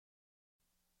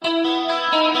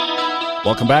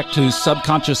Welcome back to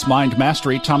Subconscious Mind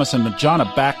Mastery. Thomas and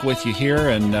Majana back with you here.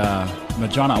 And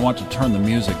Majana, I want to turn the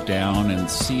music down and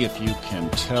see if you can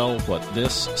tell what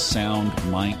this sound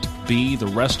might be. The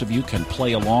rest of you can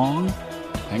play along.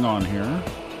 Hang on here.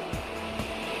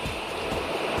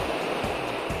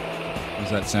 What does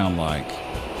that sound like?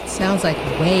 It sounds like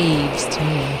waves to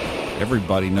me.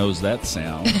 Everybody knows that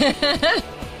sound.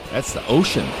 That's the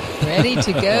ocean. Ready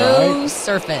to go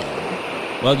surfing.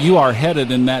 Well, you are headed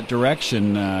in that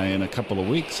direction in a couple of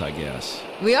weeks, I guess.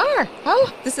 We are.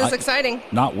 Oh, this is exciting.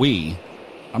 Not we.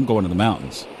 I'm going to the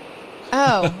mountains.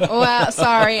 Oh, well,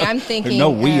 sorry. I'm thinking. There's no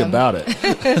we about it.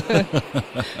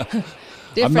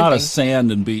 I'm not a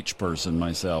sand and beach person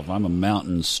myself. I'm a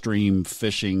mountain, stream,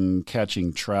 fishing,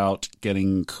 catching trout,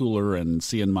 getting cooler, and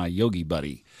seeing my yogi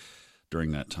buddy during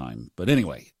that time. But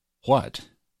anyway, what?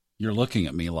 You're looking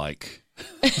at me like...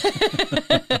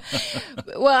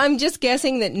 Well, I'm just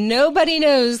guessing that nobody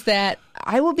knows that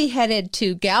I will be headed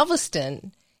to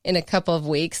Galveston in a couple of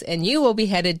weeks, and you will be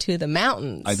headed to the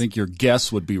mountains. I think your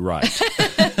guess would be right.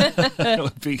 It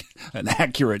would be an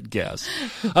accurate guess.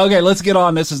 Okay, let's get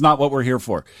on. This is not what we're here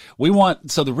for.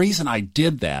 So the reason I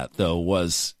did that, though,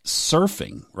 was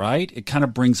surfing, right? It kind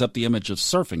of brings up the image of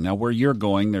surfing. Now, where you're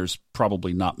going, there's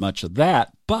probably not much of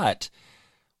that, but...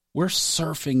 we're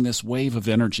surfing this wave of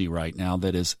energy right now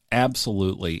that is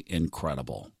absolutely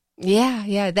incredible.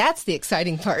 Yeah, that's the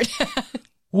exciting part.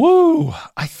 Woo!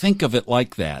 I think of it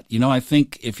like that. You know, I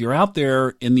think if you're out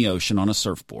there in the ocean on a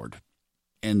surfboard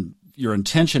and your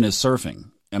intention is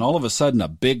surfing and all of a sudden a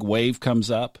big wave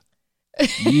comes up,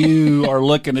 you are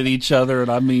looking at each other and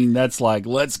I mean, that's like,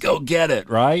 let's go get it,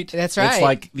 right? That's right. It's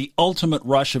like the ultimate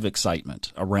rush of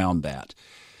excitement around that.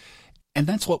 And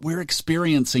that's what we're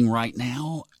experiencing right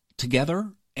now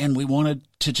together, and we wanted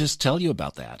to just tell you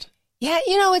about that. Yeah,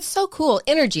 it's so cool.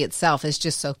 Energy itself is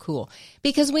just so cool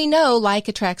because we know like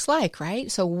attracts like, right?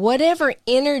 So whatever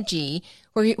energy,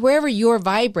 wherever you're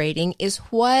vibrating is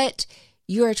what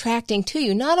you're attracting to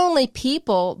you. Not only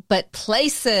people, but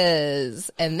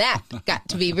places. And that got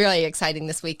to be really exciting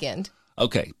this weekend.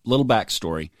 Okay, little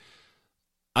backstory.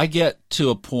 I get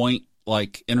to a point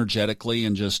like energetically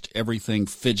and just everything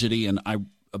fidgety and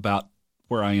about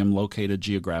where I am located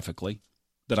geographically,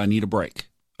 that I need a break,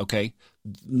 okay?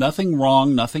 Nothing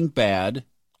wrong, nothing bad.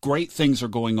 Great things are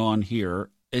going on here.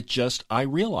 It just, I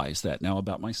realize that now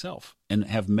about myself and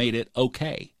have made it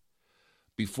okay.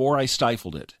 Before I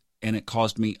stifled it, and it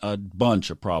caused me a bunch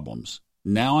of problems.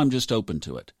 Now I'm just open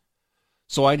to it.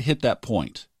 So I'd hit that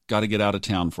point. Got to get out of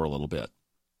town for a little bit.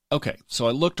 Okay, so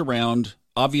I looked around.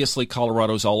 Obviously,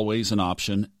 Colorado's always an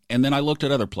option. And then I looked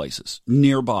at other places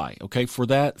nearby. Okay, for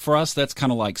us, that's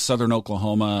kind of like southern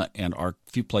Oklahoma and our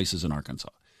few places in Arkansas.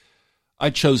 I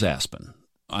chose Aspen.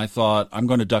 I thought I'm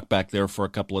going to duck back there for a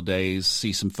couple of days,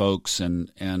 see some folks, and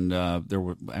there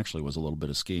was a little bit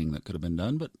of skiing that could have been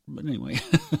done, but anyway,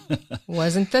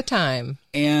 wasn't the time.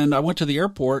 And I went to the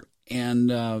airport,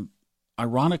 and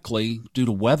ironically, due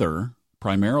to weather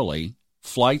primarily,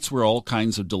 flights were all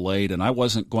kinds of delayed, and I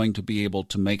wasn't going to be able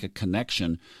to make a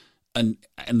connection. And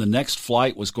the next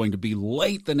flight was going to be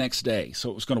late the next day. So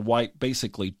it was going to wipe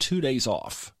basically 2 days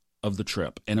off of the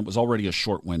trip. And it was already a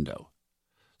short window.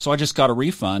 So I just got a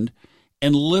refund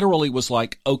and literally was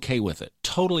like, okay with it.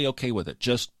 Totally okay with it.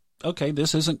 Just, okay,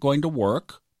 this isn't going to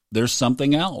work. There's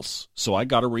something else. So I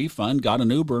got a refund, got an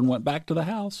Uber, and went back to the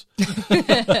house.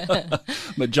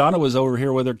 Majana was over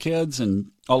here with her kids.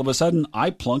 And all of a sudden, I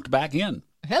plunked back in.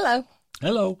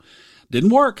 Hello.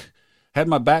 Didn't work. Had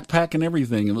my backpack and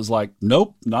everything. It was like,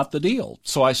 nope, not the deal.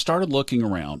 So I started looking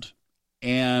around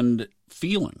and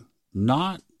feeling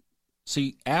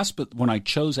Aspen, when I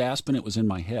chose Aspen, it was in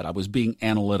my head. I was being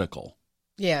analytical.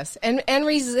 Yes, and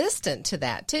resistant to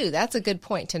that, too. That's a good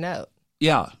point to note.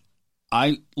 Yeah.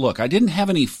 I didn't have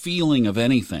any feeling of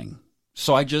anything.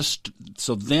 So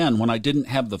then when I didn't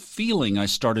have the feeling, I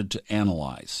started to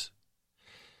analyze.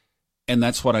 And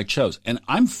that's what I chose. And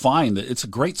I'm fine that it's a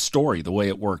great story the way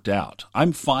it worked out.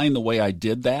 I'm fine the way I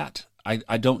did that.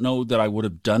 I don't know that I would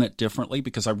have done it differently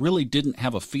because I really didn't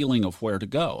have a feeling of where to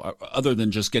go other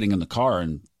than just getting in the car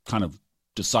and kind of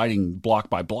deciding block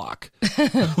by block,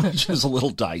 which is a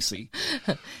little dicey.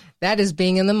 That is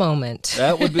being in the moment.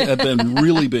 That would have been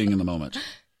really being in the moment.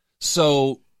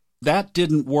 So that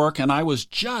didn't work. And I was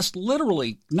just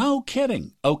literally, no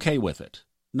kidding, okay with it.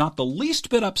 Not the least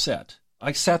bit upset.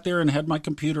 I sat there and had my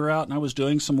computer out and I was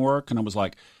doing some work and I was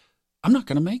like, I'm not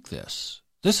going to make this.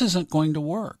 This isn't going to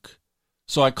work.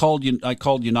 So I called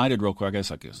United real quick. I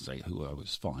guess I could say who I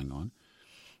was flying on.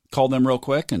 Called them real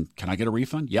quick and can I get a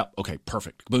refund? Yep. Okay,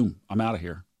 perfect. Boom. I'm out of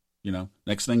here.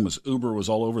 Next thing was Uber was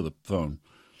all over the phone.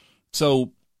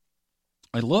 So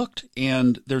I looked,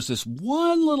 and there's this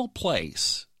one little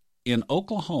place in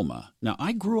Oklahoma. Now,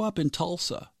 I grew up in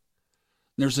Tulsa.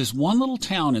 There's this one little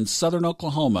town in southern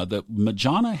Oklahoma that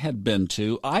Majana had been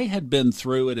to. I had been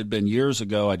through. It had been years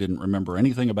ago. I didn't remember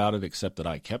anything about it except that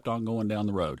I kept on going down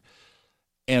the road.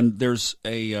 And there's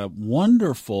a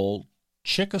wonderful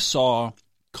Chickasaw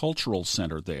cultural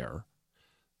center there.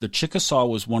 The Chickasaw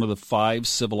was one of the 5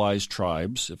 civilized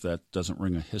tribes, if that doesn't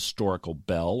ring a historical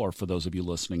bell, or for those of you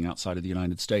listening outside of the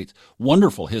United States.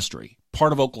 Wonderful history.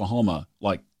 Part of Oklahoma,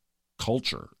 like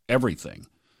culture, everything.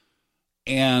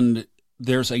 And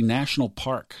there's a national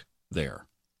park there.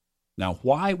 Now,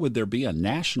 why would there be a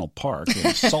national park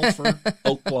in Sulphur,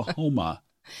 Oklahoma?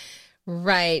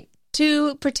 Right.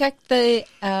 To protect the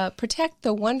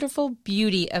wonderful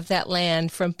beauty of that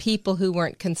land from people who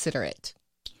weren't considerate.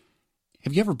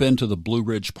 Have you ever been to the Blue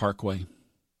Ridge Parkway?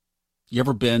 You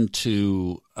ever been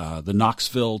to the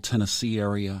Knoxville, Tennessee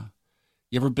area?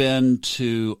 You ever been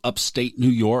to upstate New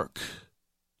York?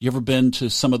 You ever been to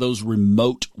some of those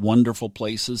remote, wonderful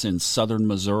places in southern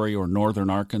Missouri or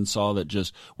northern Arkansas that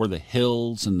just where the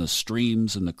hills and the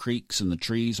streams and the creeks and the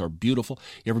trees are beautiful?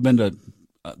 You ever been to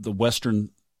the western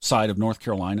side of North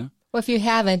Carolina? Well, if you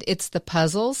haven't, it's the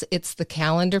puzzles, it's the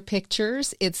calendar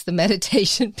pictures, it's the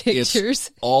meditation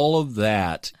pictures. All of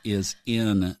that is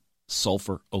in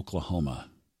Sulphur, Oklahoma.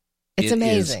 It's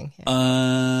amazing.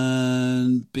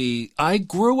 I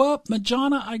grew up,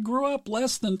 Majana, I grew up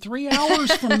less than 3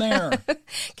 hours from there.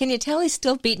 Can you tell he's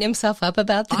still beating himself up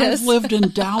about this? I've lived in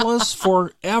Dallas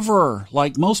forever.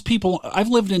 Like most people, I've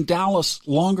lived in Dallas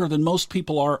longer than most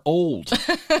people are old.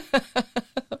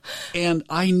 And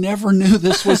I never knew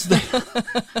this was there.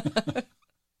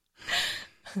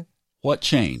 What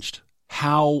changed?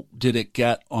 How did it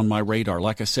get on my radar?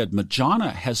 Like I said,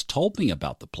 Majana has told me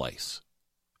about the place.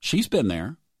 She's been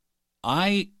there.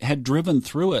 I had driven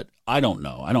through it. I don't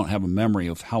know. I don't have a memory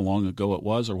of how long ago it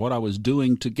was or what I was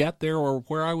doing to get there or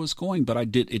where I was going, but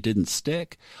it didn't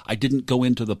stick. I didn't go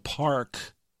into the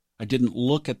park. I didn't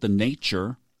look at the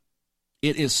nature.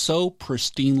 It is so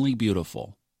pristinely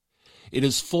beautiful. It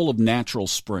is full of natural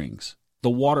springs. The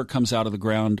water comes out of the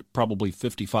ground probably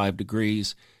 55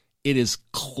 degrees. It is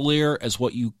clear as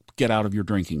what you get out of your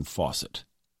drinking faucet.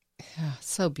 Yeah,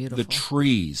 so beautiful. The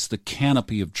trees, the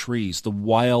canopy of trees, the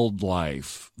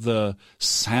wildlife, the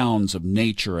sounds of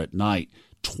nature at night,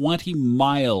 20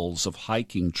 miles of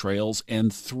hiking trails,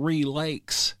 and 3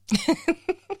 lakes.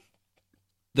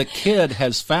 The kid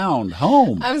has found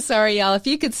home. I'm sorry, y'all, if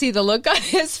you could see the look on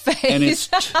his face. And it's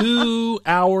 2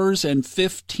 hours and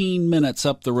 15 minutes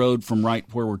up the road from right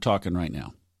where we're talking right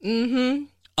now. Mm-hmm.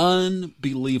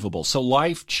 Unbelievable. So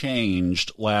life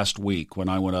changed last week when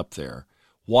I went up there.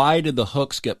 Why did the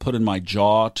hooks get put in my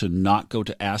jaw to not go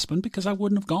to Aspen? Because I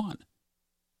wouldn't have gone.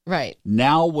 Right.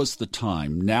 Now was the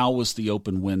time. Now was the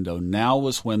open window. Now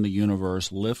was when the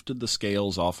universe lifted the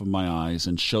scales off of my eyes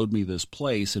and showed me this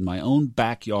place in my own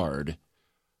backyard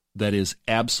that is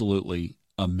absolutely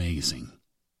amazing.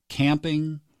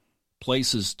 Camping,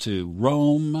 places to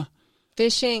roam.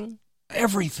 Fishing.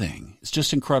 Everything. It's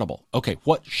just incredible. Okay,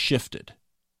 what shifted?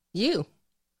 You.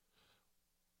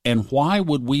 And why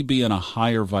would we be in a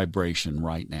higher vibration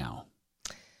right now?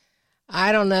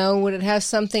 I don't know. Would it have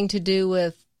something to do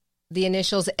with the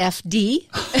initials FD?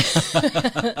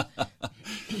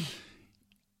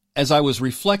 As I was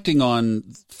reflecting on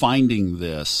finding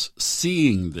this,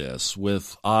 seeing this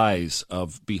with eyes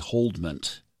of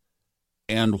beholdment,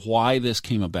 and why this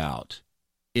came about,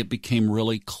 it became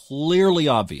really clearly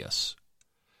obvious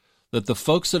that the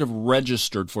folks that have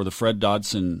registered for the Fred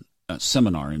Dodson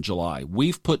seminar in July,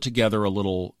 we've put together a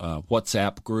little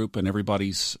WhatsApp group, and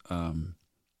everybody's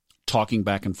talking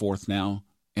back and forth now,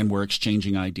 and we're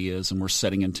exchanging ideas, and we're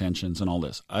setting intentions and all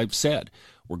this. I've said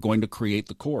we're going to create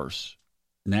the course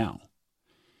now.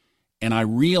 And I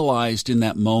realized in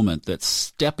that moment that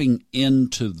stepping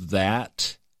into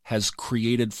that has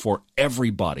created for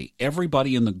everybody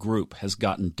in the group has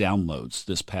gotten downloads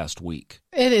this past week.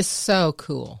 It is so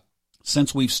cool.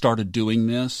 Since we've started doing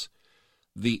this,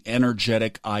 the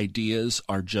energetic ideas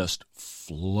are just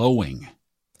flowing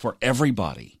for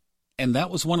everybody. And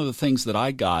that was one of the things that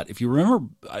I got. If you remember,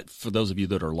 for those of you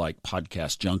that are like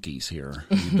podcast junkies here,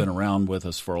 you've been around with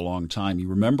us for a long time, you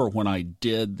remember when I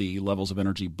did the Levels of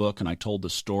Energy book and I told the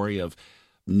story of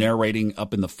narrating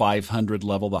up in the 500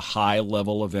 level, the high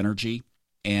level of energy,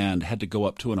 and had to go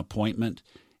up to an appointment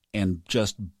and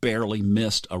just barely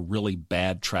missed a really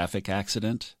bad traffic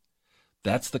accident?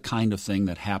 That's the kind of thing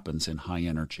that happens in high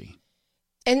energy.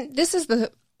 And this is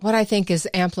what I think is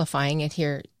amplifying it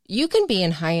here. You can be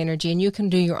in high energy and you can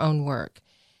do your own work.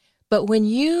 But when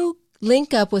you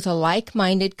link up with a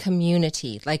like-minded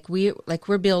community like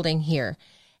we're building here.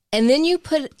 And then you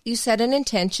set an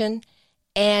intention,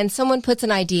 and someone puts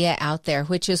an idea out there,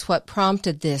 which is what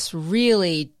prompted this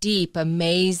really deep,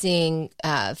 amazing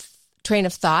train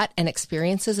of thought and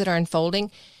experiences that are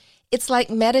unfolding. It's like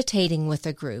meditating with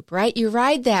a group, right? You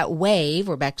ride that wave.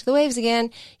 We're back to the waves again.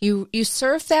 You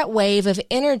surf that wave of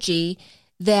energy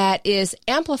that is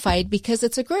amplified because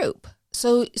it's a group.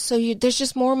 So there's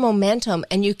just more momentum,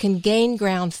 and you can gain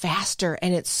ground faster,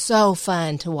 and it's so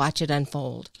fun to watch it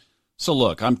unfold. So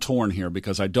look, I'm torn here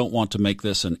because I don't want to make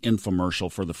this an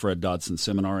infomercial for the Fred Dodson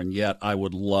Seminar, and yet I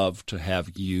would love to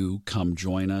have you come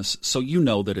join us so you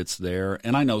know that it's there.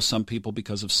 And I know some people,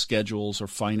 because of schedules or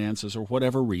finances or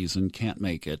whatever reason, can't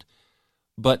make it.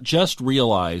 But just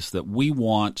realize that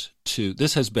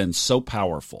this has been so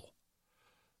powerful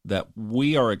that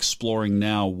we are exploring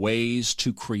now ways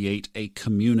to create a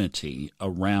community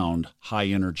around high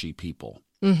energy people.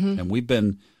 Mm-hmm. And we've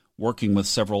been working with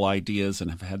several ideas and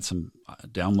have had some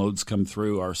downloads come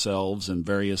through ourselves and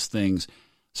various things.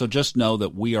 So just know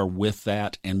that we are with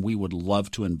that, and we would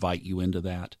love to invite you into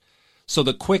that. So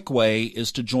the quick way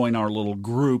is to join our little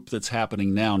group that's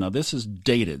happening now. Now, this is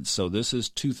dated, so this is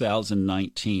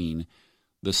 2019.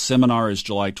 The seminar is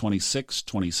July 26,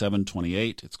 27,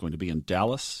 28. It's going to be in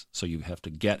Dallas, so you have to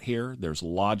get here. There's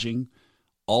lodging,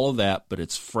 all of that, but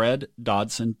it's Fred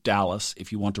Dodson Dallas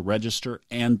if you want to register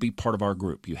and be part of our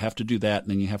group. You have to do that,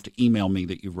 and then you have to email me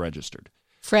that you've registered.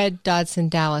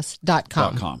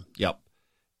 FredDodsonDallas.com. Yep.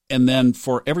 And then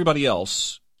for everybody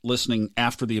else listening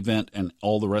after the event and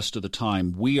all the rest of the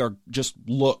time, we are just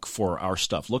look for our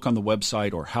stuff. Look on the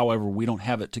website or however. We don't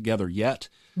have it together yet.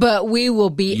 But we will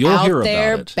be out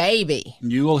there, baby.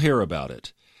 You will hear about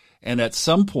it. And at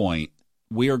some point,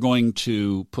 we are going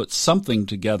to put something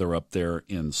together up there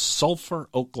in Sulphur,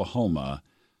 Oklahoma,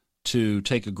 to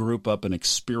take a group up and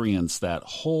experience that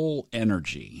whole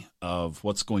energy of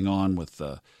what's going on with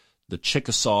the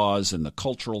Chickasaws and the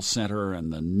cultural center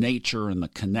and the nature and the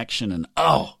connection. And,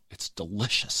 it's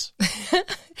delicious.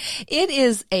 It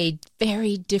is a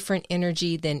very different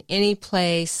energy than any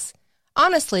place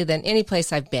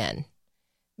I've been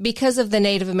because of the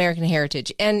Native American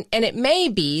heritage. And it may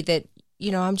be that,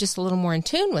 I'm just a little more in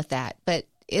tune with that, but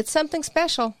it's something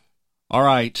special. All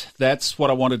right. That's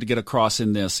what I wanted to get across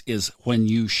in this is when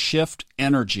you shift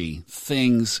energy,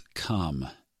 things come.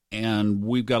 And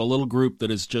we've got a little group that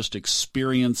is just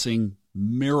experiencing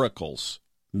miracles.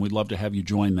 And we'd love to have you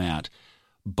join that.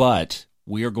 But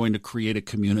we are going to create a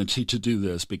community to do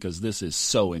this because this is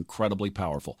so incredibly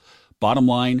powerful. Bottom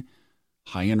line,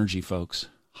 high energy, folks.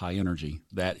 High energy.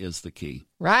 That is the key.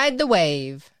 Ride the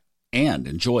wave. And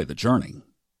enjoy the journey.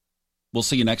 We'll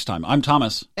see you next time. I'm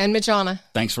Thomas. And Majana.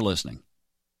 Thanks for listening.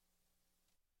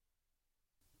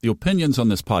 The opinions on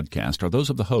this podcast are those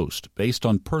of the host, based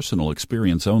on personal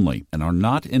experience only, and are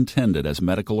not intended as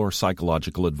medical or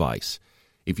psychological advice.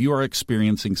 If you are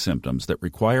experiencing symptoms that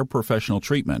require professional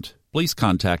treatment, please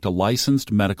contact a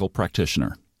licensed medical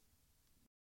practitioner.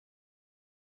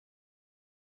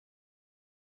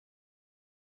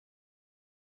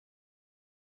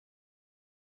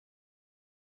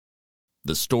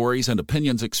 The stories and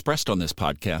opinions expressed on this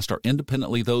podcast are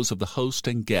independently those of the host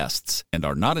and guests and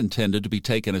are not intended to be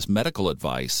taken as medical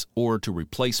advice or to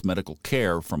replace medical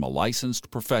care from a licensed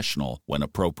professional when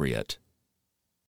appropriate.